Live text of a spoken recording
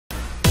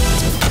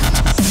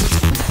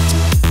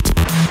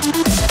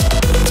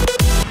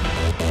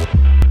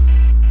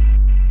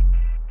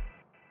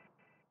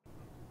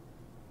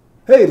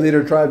Hey,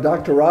 LeaderTribe,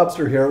 Dr.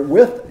 Robster here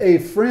with a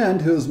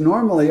friend who's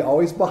normally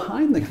always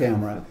behind the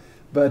camera.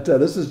 But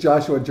this is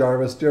Joshua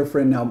Jarvis, dear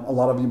friend. Now, a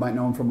lot of you might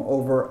know him from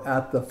over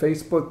at the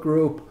Facebook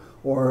group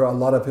or a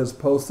lot of his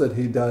posts that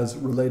he does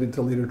related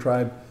to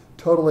LeaderTribe.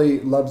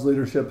 Totally loves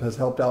leadership, has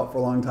helped out for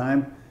a long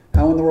time.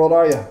 How in the world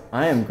are you?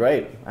 I am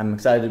great. I'm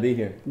excited to be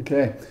here.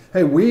 Okay.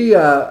 Hey, we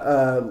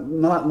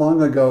not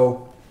long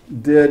ago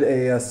did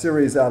a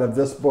series out of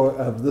this book,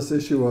 of this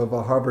issue of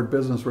a Harvard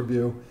Business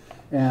Review.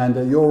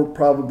 And you'll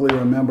probably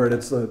remember it.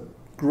 It's the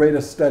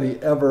greatest study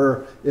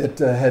ever. It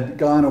had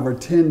gone over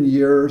 10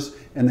 years,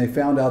 and they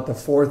found out the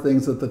 4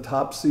 things that the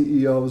top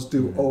CEOs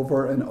do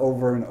over and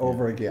over and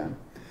over again.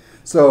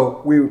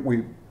 So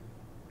we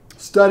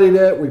studied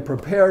it, we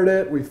prepared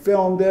it, we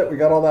filmed it, we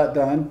got all that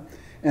done.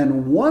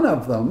 And one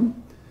of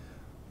them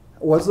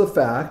was the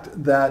fact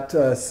that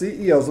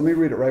CEOs, let me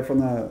read it right from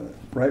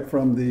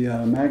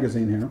the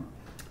magazine here.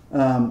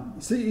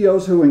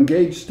 CEOs who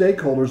engage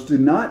stakeholders do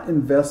not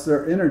invest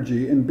their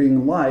energy in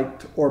being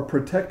liked or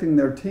protecting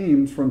their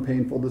teams from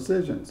painful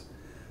decisions.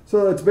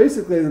 So it's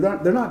basically,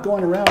 they're not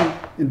going around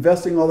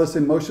investing all this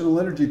emotional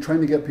energy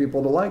trying to get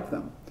people to like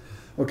them.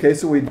 Okay,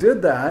 so we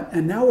did that,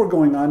 and now we're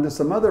going on to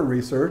some other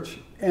research.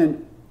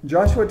 And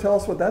Joshua, tell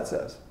us what that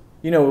says.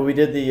 You know, we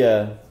did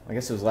the, I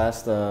guess it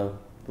was the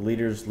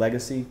Leader's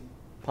Legacy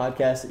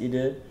podcast that you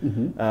did,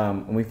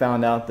 and we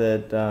found out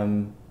that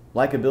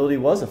likability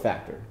was a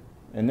factor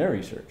in their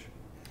research.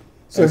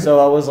 So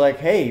I was like,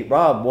 hey,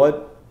 Rob,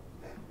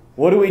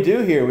 what do we do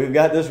here? We've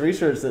got this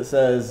research that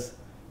says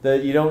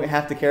that you don't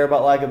have to care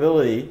about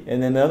likability,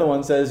 and then the other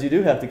one says you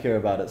do have to care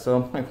about it.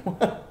 So I'm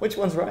like, which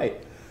one's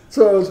right?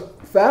 So it was a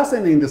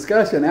fascinating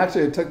discussion.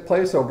 Actually, it took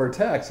place over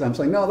text. I'm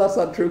saying, no, that's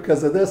not true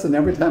because of this. And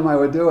every time I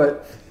would do it,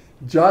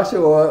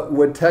 Joshua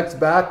would text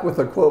back with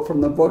a quote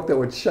from the book that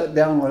would shut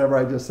down whatever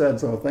I just said.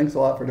 So thanks a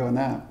lot for doing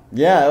that.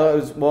 Yeah, I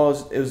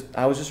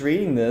was just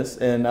reading this,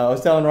 and I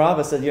was telling Rob,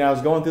 I said, I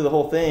was going through the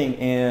whole thing,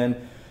 and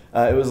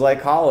it was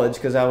like college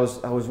because I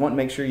was wanting to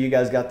make sure you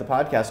guys got the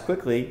podcast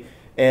quickly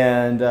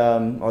and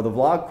or the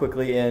vlog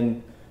quickly,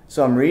 and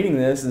so I'm reading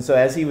this, and so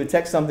as he would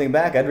text something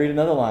back, I'd read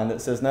another line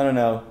that says,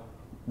 no,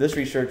 this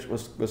research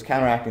was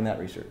counteracting that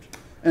research.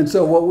 And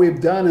so what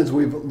we've done is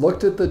we've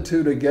looked at the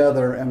two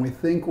together, and we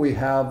think we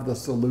have the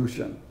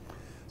solution.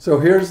 So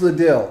here's the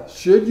deal.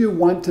 Should you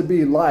want to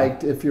be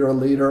liked if you're a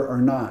leader or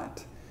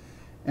not?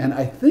 And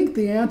I think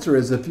the answer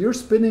is if you're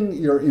spending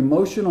your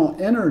emotional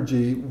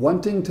energy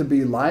wanting to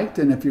be liked,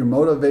 and if your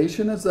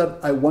motivation is that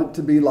I want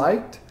to be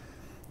liked,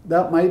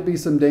 that might be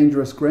some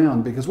dangerous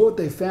ground, because what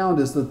they found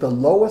is that the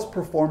lowest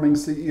performing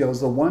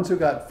CEOs, the ones who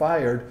got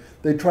fired,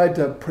 they tried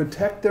to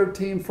protect their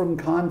team from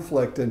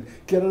conflict and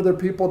get other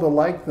people to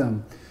like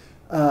them.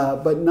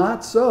 But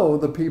not so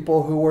the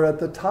people who were at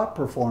the top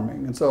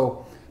performing. And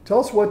so tell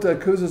us what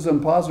Kouzes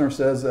and Posner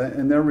says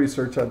in their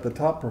research at the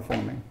top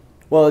performing.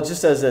 Well, it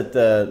just says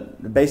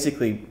that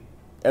basically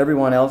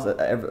everyone else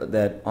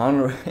that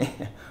on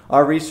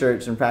our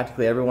research and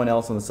practically everyone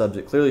else on the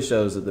subject clearly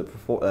shows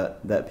that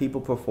that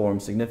people perform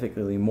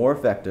significantly more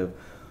effective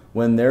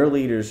when their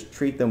leaders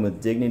treat them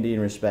with dignity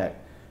and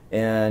respect.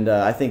 And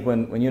I think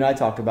when you and I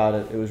talked about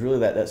it, it was really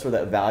that sort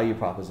of that value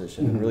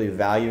proposition, and really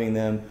valuing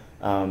them.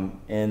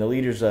 And the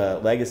Leader's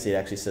Legacy, it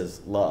actually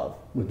says love,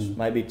 which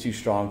might be too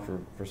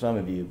strong for some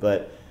of you,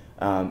 but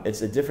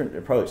it's a different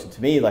approach. And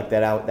to me, like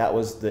that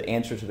was the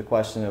answer to the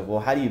question of,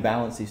 well, how do you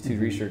balance these two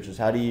researches?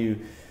 How do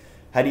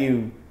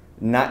you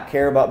not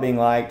care about being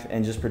liked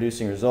and just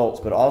producing results,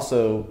 but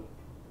also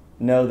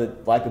know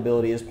that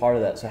likability is part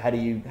of that? So how do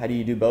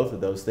you do both of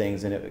those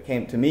things? And it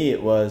came to me,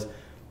 it was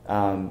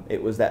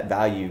that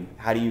value.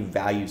 How do you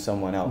value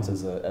someone else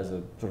as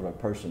a sort of a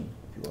person,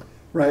 if you will?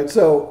 Right.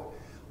 So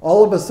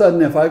all of a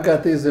sudden, if I've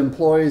got these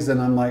employees and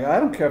I'm like,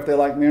 I don't care if they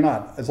like me or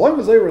not, as long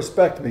as they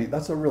respect me,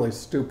 that's a really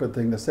stupid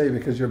thing to say,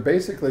 because you're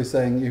basically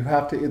saying you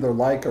have to either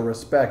like or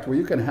respect. Well,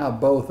 you can have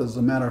both. As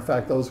a matter of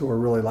fact, those who are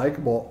really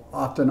likable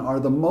often are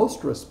the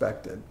most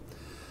respected.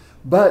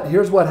 But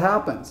here's what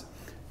happens.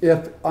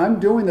 If I'm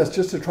doing this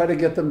just to try to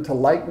get them to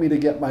like me to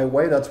get my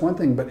way, that's one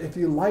thing. But if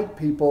you like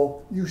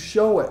people, you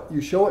show it.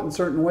 You show it in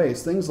certain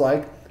ways. Things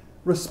like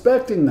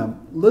respecting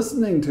them,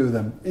 listening to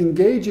them,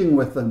 engaging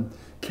with them,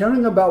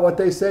 caring about what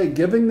they say,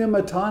 giving them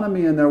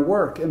autonomy in their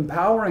work,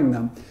 empowering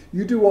them.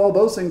 You do all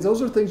those things.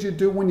 Those are things you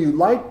do when you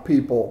like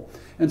people.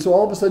 And so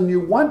all of a sudden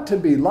you want to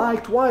be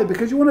liked. Why?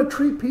 Because you want to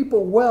treat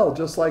people well,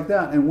 just like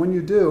that. And when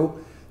you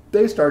do,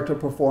 they start to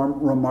perform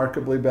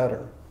remarkably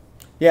better.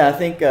 Yeah, I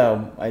think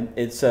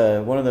it's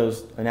one of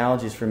those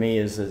analogies for me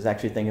is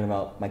actually thinking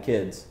about my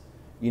kids.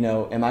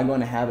 Am I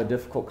going to have a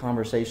difficult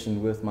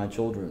conversation with my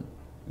children?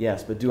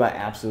 Yes. But do I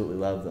absolutely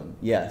love them?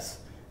 Yes.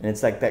 And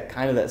it's like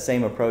that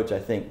same approach, I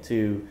think,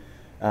 to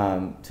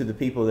the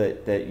people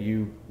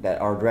that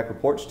are direct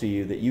reports to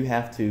you, that you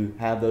have to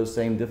have those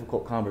same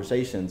difficult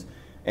conversations.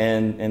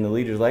 And in the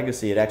Leader's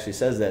Legacy, it actually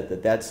says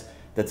that's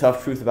the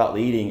tough truth about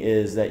leading,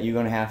 is that you're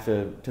going to have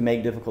to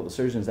make difficult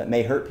decisions that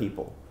may hurt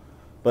people,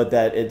 but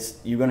that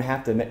you're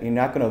not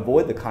going to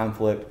avoid the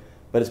conflict,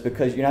 but it's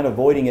because you're not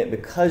avoiding it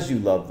because you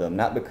love them,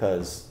 not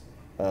because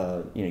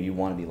you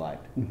want to be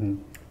liked.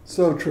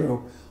 So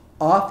true.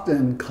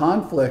 Often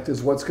conflict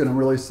is what's going to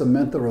really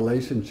cement the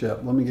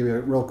relationship. Let me give you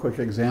a real quick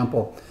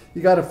example.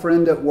 You got a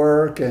friend at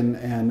work and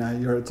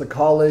it's a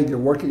colleague, you're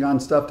working on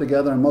stuff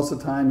together, and most of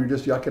the time you're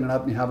just yucking it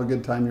up and you have a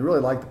good time. You really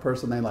like the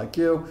person, they like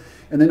you.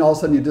 And then all of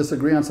a sudden you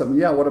disagree on something.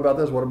 Yeah, what about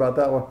this? What about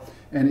that one?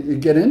 And you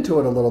get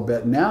into it a little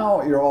bit.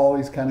 Now you're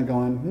always kind of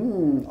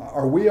going,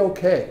 are we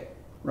okay?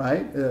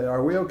 Right?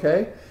 Are we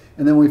okay?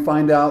 And then we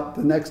find out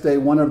the next day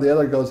one or the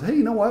other goes, hey,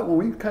 you know what? When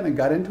we kind of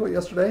got into it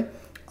yesterday,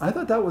 I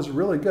thought that was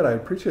really good. I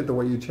appreciate the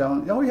way you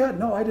challenged. Oh yeah,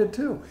 no, I did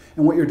too.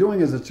 And what you're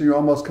doing is you're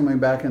almost coming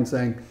back and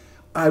saying,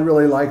 I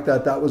really like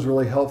that. That was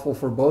really helpful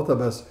for both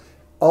of us.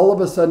 All of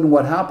a sudden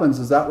what happens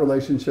is that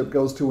relationship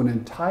goes to an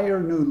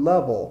entire new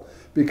level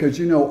because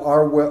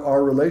our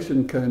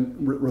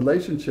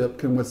relationship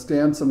can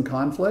withstand some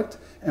conflict.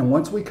 And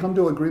once we come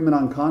to agreement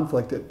on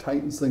conflict, it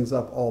tightens things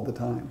up all the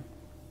time.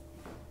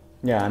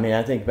 Yeah, I mean,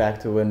 I think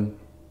back to when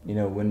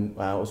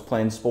I was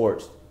playing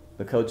sports,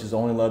 the coaches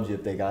only loved you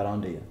if they got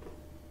onto you.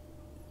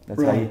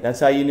 That's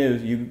how you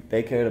knew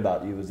they cared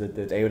about you, was that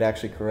they would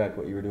actually correct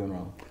what you were doing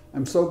wrong.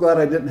 I'm so glad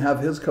I didn't have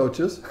his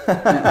coaches.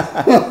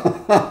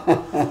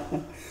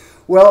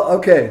 Well,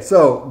 okay,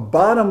 so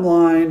bottom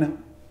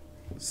line,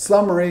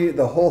 summary,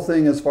 the whole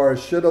thing as far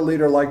as should a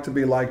leader like to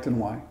be liked and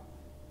why?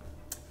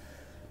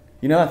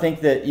 I think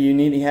that you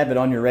need to have it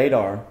on your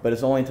radar, but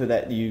it's only to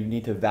that you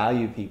need to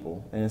value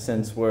people in a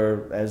sense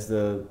where, as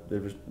the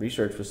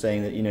research was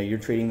saying, that you're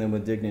treating them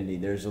with dignity.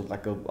 There's a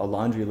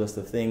laundry list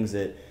of things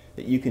that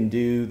you can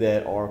do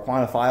that are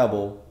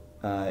quantifiable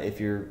if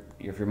your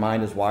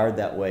mind is wired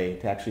that way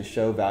to actually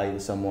show value to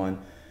someone.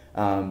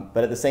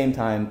 But at the same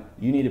time,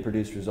 you need to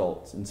produce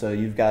results, and so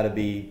you've got to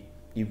be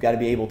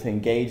able to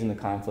engage in the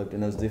conflict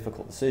and those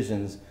difficult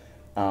decisions,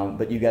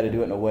 but you've got to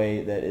do it in a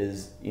way that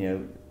is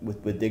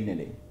with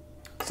dignity.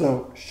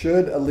 So,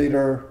 should a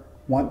leader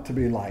want to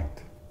be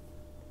liked?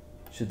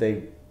 Should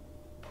they?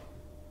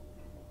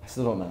 I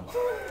still don't know.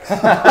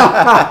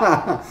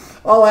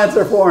 I'll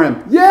answer for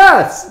him.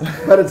 Yes!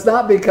 But it's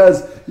not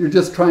because you're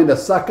just trying to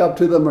suck up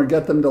to them or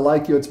get them to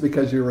like you. It's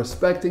because you're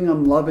respecting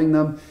them, loving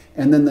them,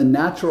 and then the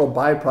natural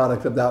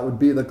byproduct of that would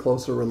be the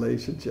closer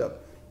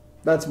relationship.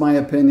 That's my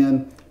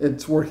opinion.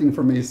 It's working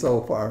for me so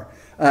far.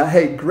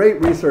 Hey,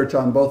 great research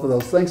on both of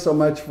those. Thanks so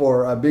much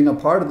for being a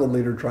part of the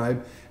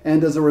LeaderTribe.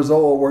 And as a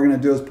result, what we're going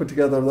to do is put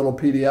together a little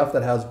PDF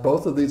that has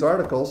both of these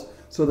articles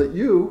so that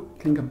you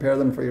can compare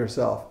them for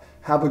yourself.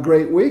 Have a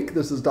great week.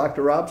 This is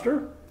Dr.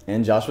 Robster.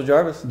 And Joshua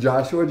Jarvis.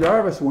 Joshua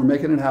Jarvis. We're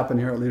making it happen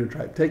here at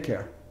LeaderTribe. Take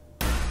care.